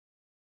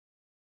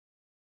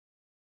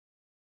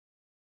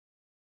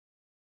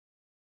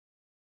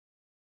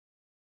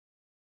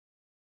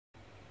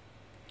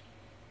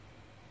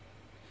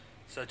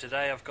So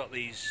today I've got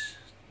these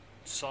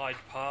side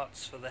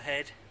parts for the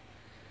head.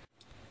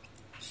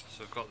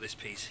 So I've got this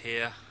piece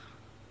here.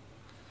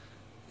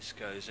 This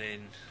goes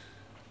in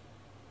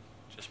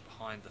just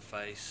behind the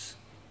face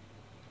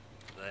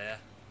there.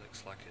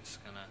 Looks like it's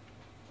gonna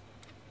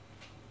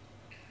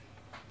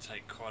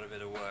take quite a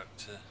bit of work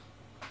to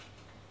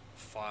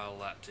file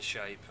that to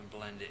shape and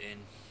blend it in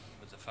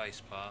with the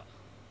face part.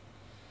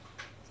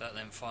 That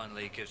then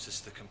finally gives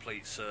us the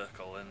complete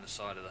circle in the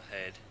side of the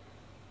head,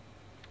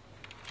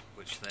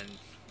 which then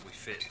we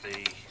fit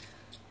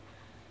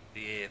the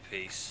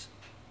earpiece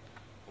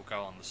will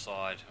go on the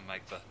side and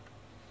make the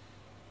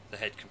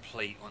head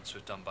complete once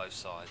we've done both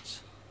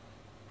sides.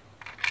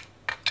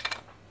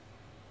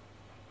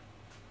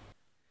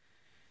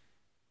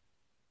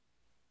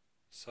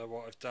 So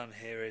what I've done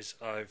here is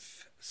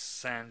I've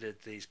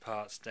sanded these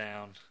parts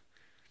down,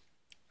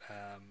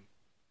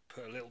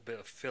 put a little bit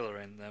of filler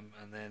in them,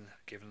 and then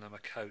given them a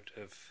coat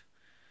of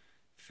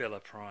filler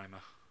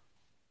primer.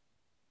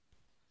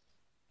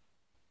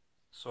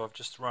 So I've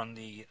just run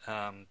the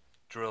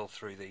drill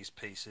through these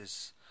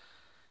pieces,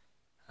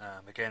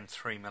 again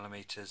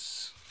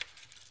 3mm.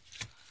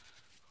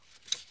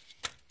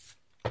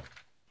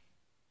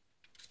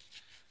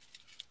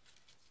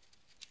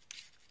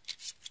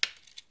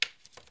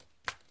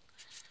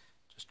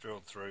 Just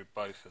drilled through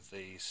both of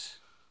these,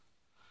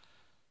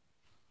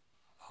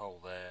 a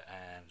hole there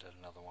and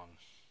another one.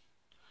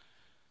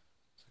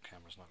 The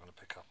camera's not going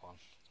to pick up on,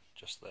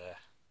 just there.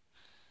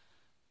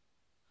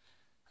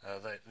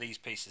 These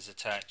pieces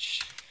attach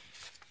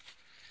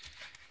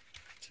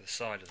to the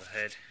side of the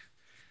head,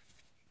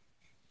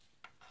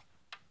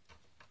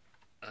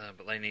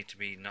 but they need to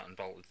be nut and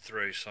bolted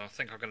through, so I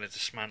think I'm going to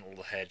dismantle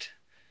the head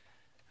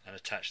and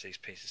attach these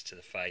pieces to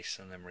the face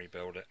and then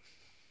rebuild it.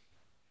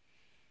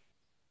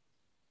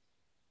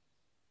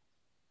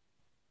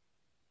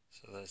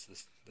 So there's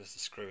the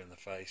screw in the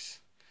face.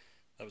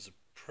 That was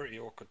pretty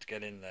awkward to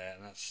get in there,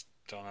 and that's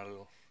done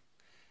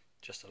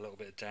just a little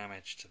bit of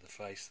damage to the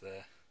face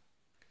there.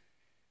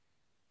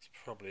 It's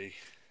probably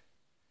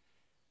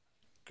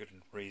good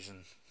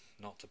reason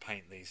not to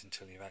paint these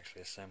until you've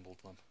actually assembled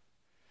them.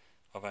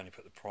 I've only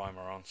put the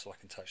primer on so I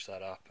can touch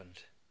that up and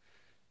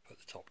put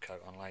the top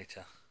coat on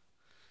later.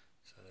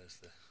 So there's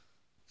the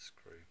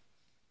screw.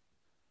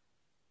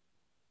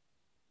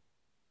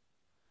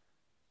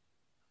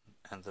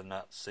 And the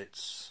nut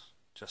sits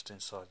just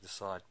inside the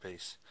side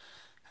piece.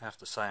 I have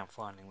to say I'm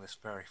finding this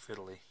very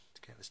fiddly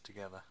to get this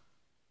together.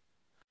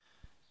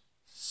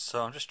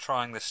 So I'm just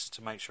trying this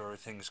to make sure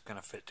everything's going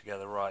to fit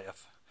together right.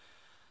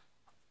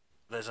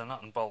 There's a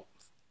nut and bolt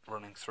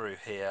running through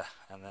here,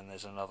 and then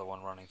there's another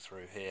one running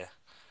through here.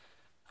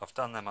 I've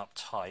done them up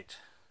tight,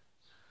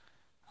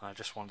 and I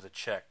just wanted to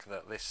check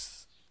that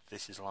this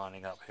is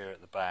lining up here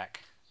at the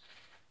back,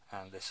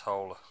 and this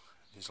hole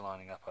is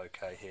lining up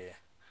okay here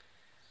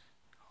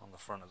on the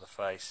front of the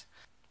face.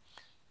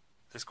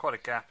 There's quite a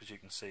gap, as you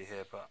can see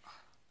here, but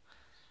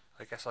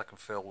I guess I can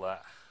fill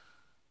that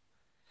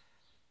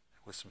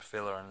with some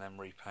filler and then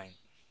repaint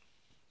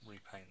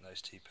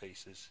those two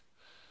pieces.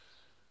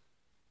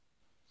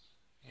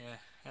 Yeah,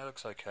 it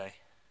looks okay.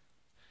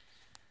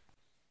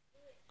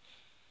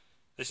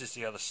 This is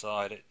the other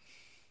side. It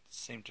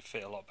seemed to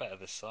fit a lot better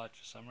this side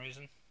for some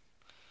reason.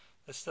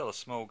 There's still a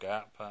small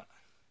gap, but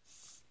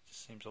it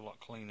seems a lot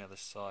cleaner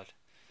this side.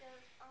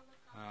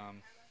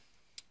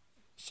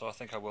 So I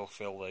think I will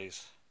fill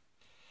these.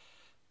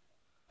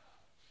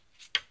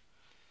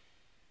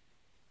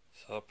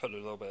 So I'll put a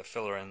little bit of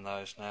filler in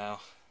those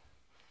now.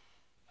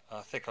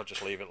 I think I'll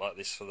just leave it like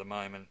this for the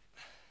moment.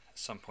 At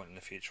some point in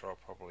the future I'll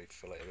probably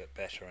fill it a bit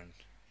better and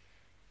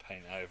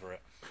paint over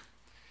it.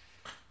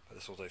 But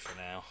this will do for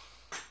now.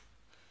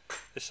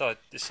 This side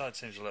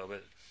seems a little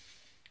bit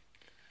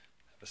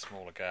of a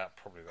smaller gap,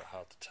 probably a bit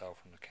hard to tell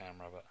from the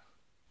camera, but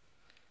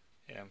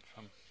yeah,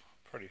 I'm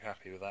pretty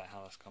happy with that,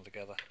 how that's gone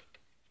together.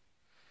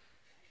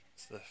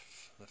 It's the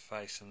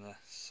face and the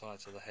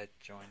sides of the head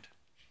joined.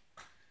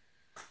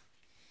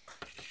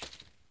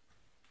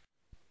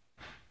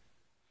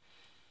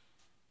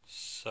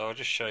 So I'll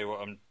just show you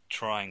what I'm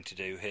trying to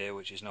do here,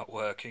 which is not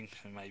working,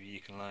 and maybe you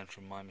can learn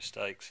from my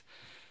mistakes.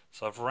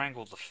 So I've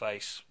wrangled the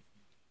face,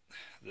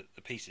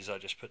 the pieces I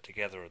just put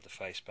together of the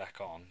face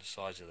back on, the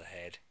sides of the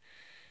head.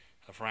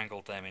 I've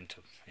wrangled them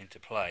into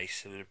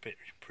place, so they're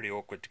pretty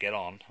awkward to get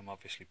on. I'm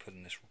obviously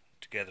putting this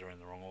together in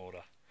the wrong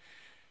order.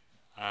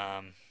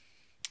 And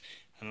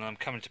then I'm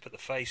coming to put the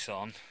face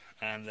on,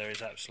 and there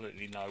is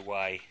absolutely no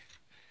way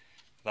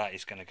that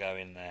is going to go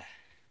in there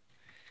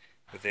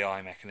with the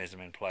eye mechanism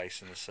in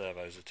place and the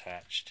servos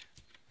attached.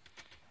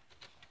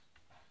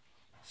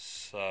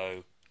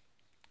 So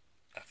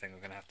I think we're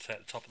going to have to take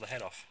the top of the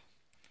head off.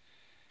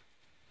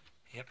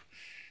 Yep.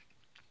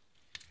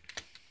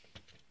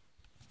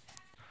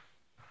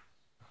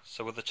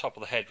 So with the top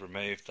of the head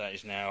removed, that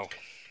is now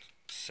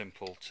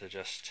simple to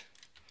just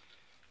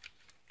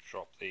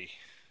drop the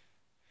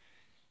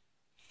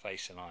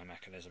face and eye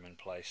mechanism in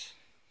place.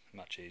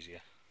 Much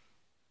easier.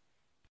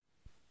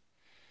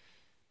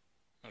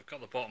 I've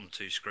got the bottom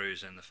two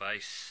screws in the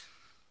face.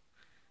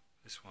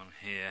 this one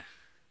here,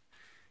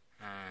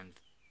 and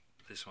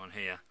this one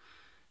here.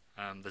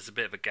 There's a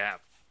bit of a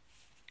gap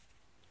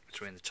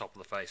between the top of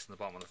the face and the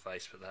bottom of the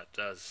face, but that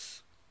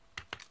does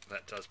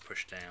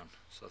push down.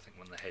 So I think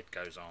when the head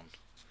goes on,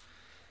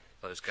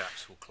 those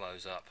gaps will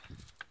close up.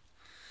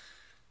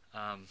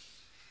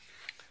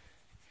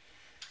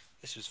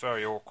 This was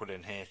very awkward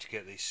in here to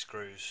get these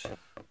screws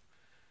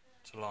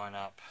to line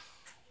up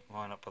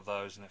with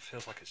those, and it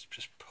feels like it's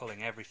just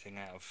pulling everything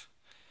out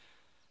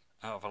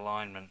of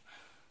alignment.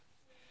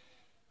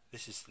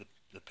 This is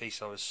the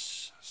piece I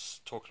was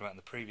talking about in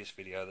the previous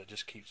video that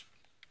just keeps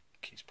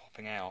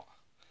popping out.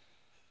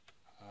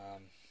 I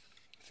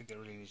think it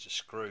really needs a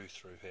screw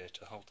through here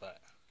to hold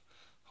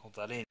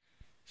that in.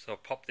 So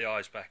I've popped the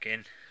eyes back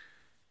in.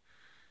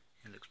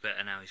 It looks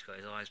better now he's got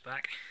his eyes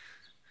back.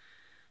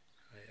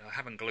 I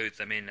haven't glued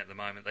them in at the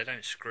moment. They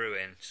don't screw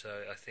in,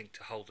 so I think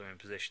to hold them in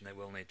position they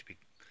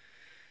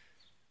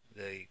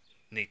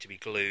need to be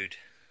glued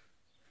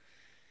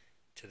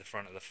to the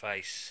front of the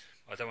face.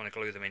 I don't want to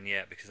glue them in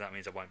yet because that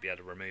means I won't be able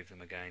to remove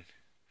them again.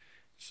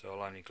 So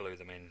I'll only glue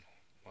them in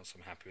once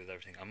I'm happy with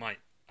everything. I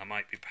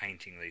might be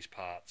painting these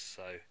parts,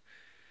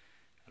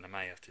 and I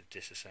may have to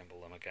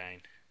disassemble them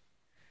again.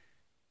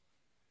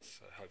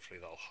 So hopefully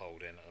that'll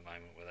hold in at the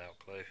moment without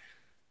glue.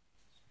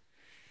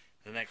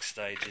 The next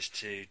stage is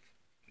to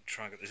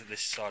try and get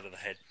this side of the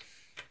head,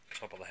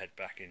 top of the head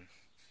back in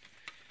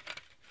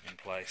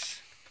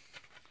place.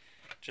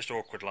 Just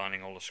awkward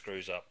lining all the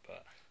screws up,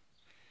 but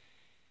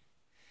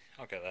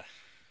I'll get there.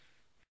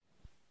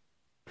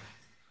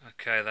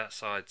 Okay, that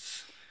side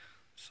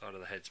of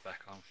the head's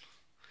back on.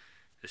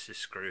 This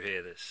screw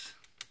here that's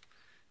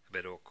a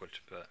bit awkward,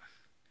 but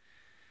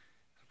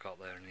I got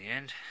there in the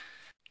end.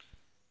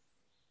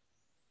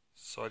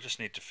 So I just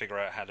need to figure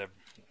out how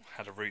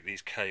to route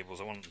these cables.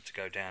 I want them to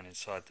go down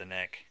inside the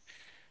neck,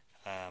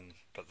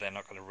 but they're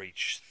not going to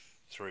reach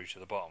through to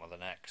the bottom of the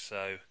neck.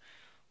 So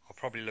I'll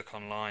probably look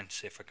online,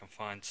 see if I can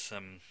find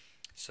some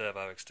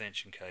servo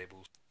extension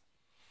cables.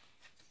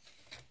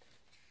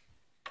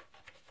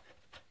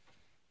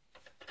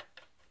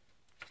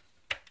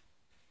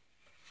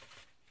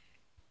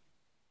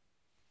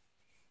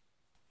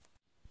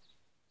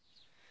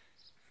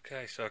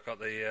 Okay, so I've got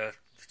the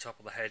top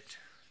of the head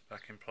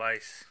back in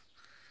place.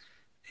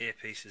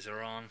 Earpieces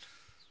are on.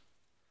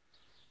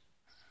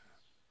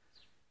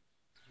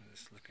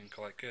 It's looking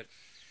quite good.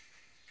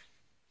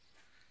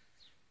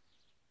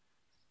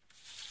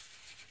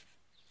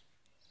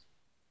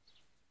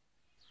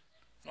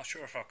 Not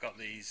sure if I've got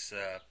these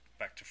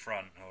back to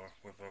front or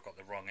whether I've got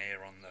the wrong ear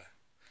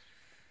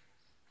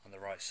on the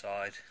right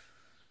side.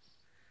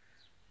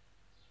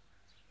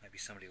 Maybe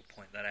somebody will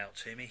point that out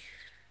to me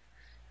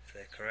if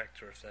they're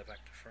correct or if they're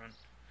back to front.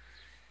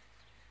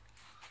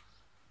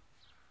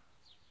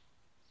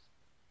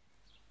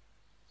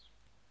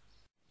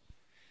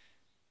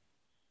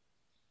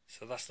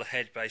 So that's the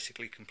head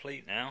basically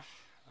complete now.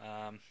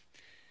 I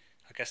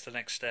guess the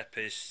next step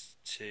is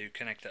to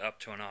connect it up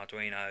to an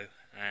Arduino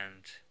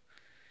and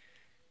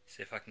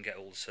see if I can get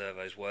all the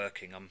servos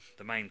working.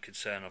 The main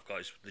concern I've got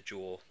is with the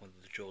jaw, whether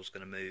the jaw's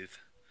going to move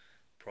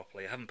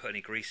properly. I haven't put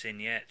any grease in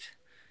yet.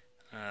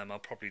 I'll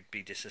probably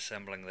be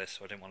disassembling this,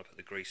 so I don't want to put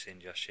the grease in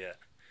just yet.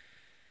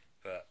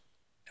 But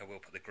I will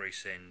put the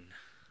grease in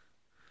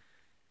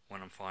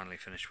when I'm finally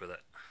finished with it.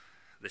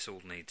 This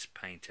all needs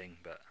painting,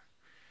 but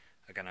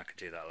again I could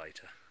do that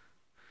later.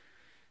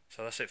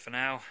 So that's it for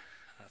now.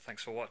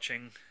 Thanks for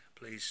watching.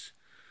 Please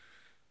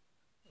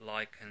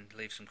like and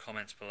leave some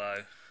comments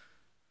below.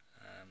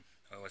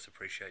 I always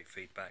appreciate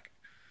feedback.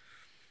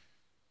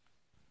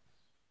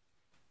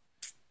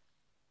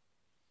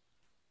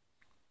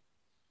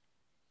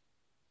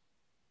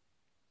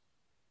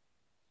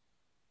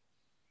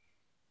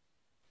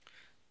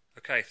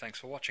 Okay, thanks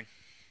for watching.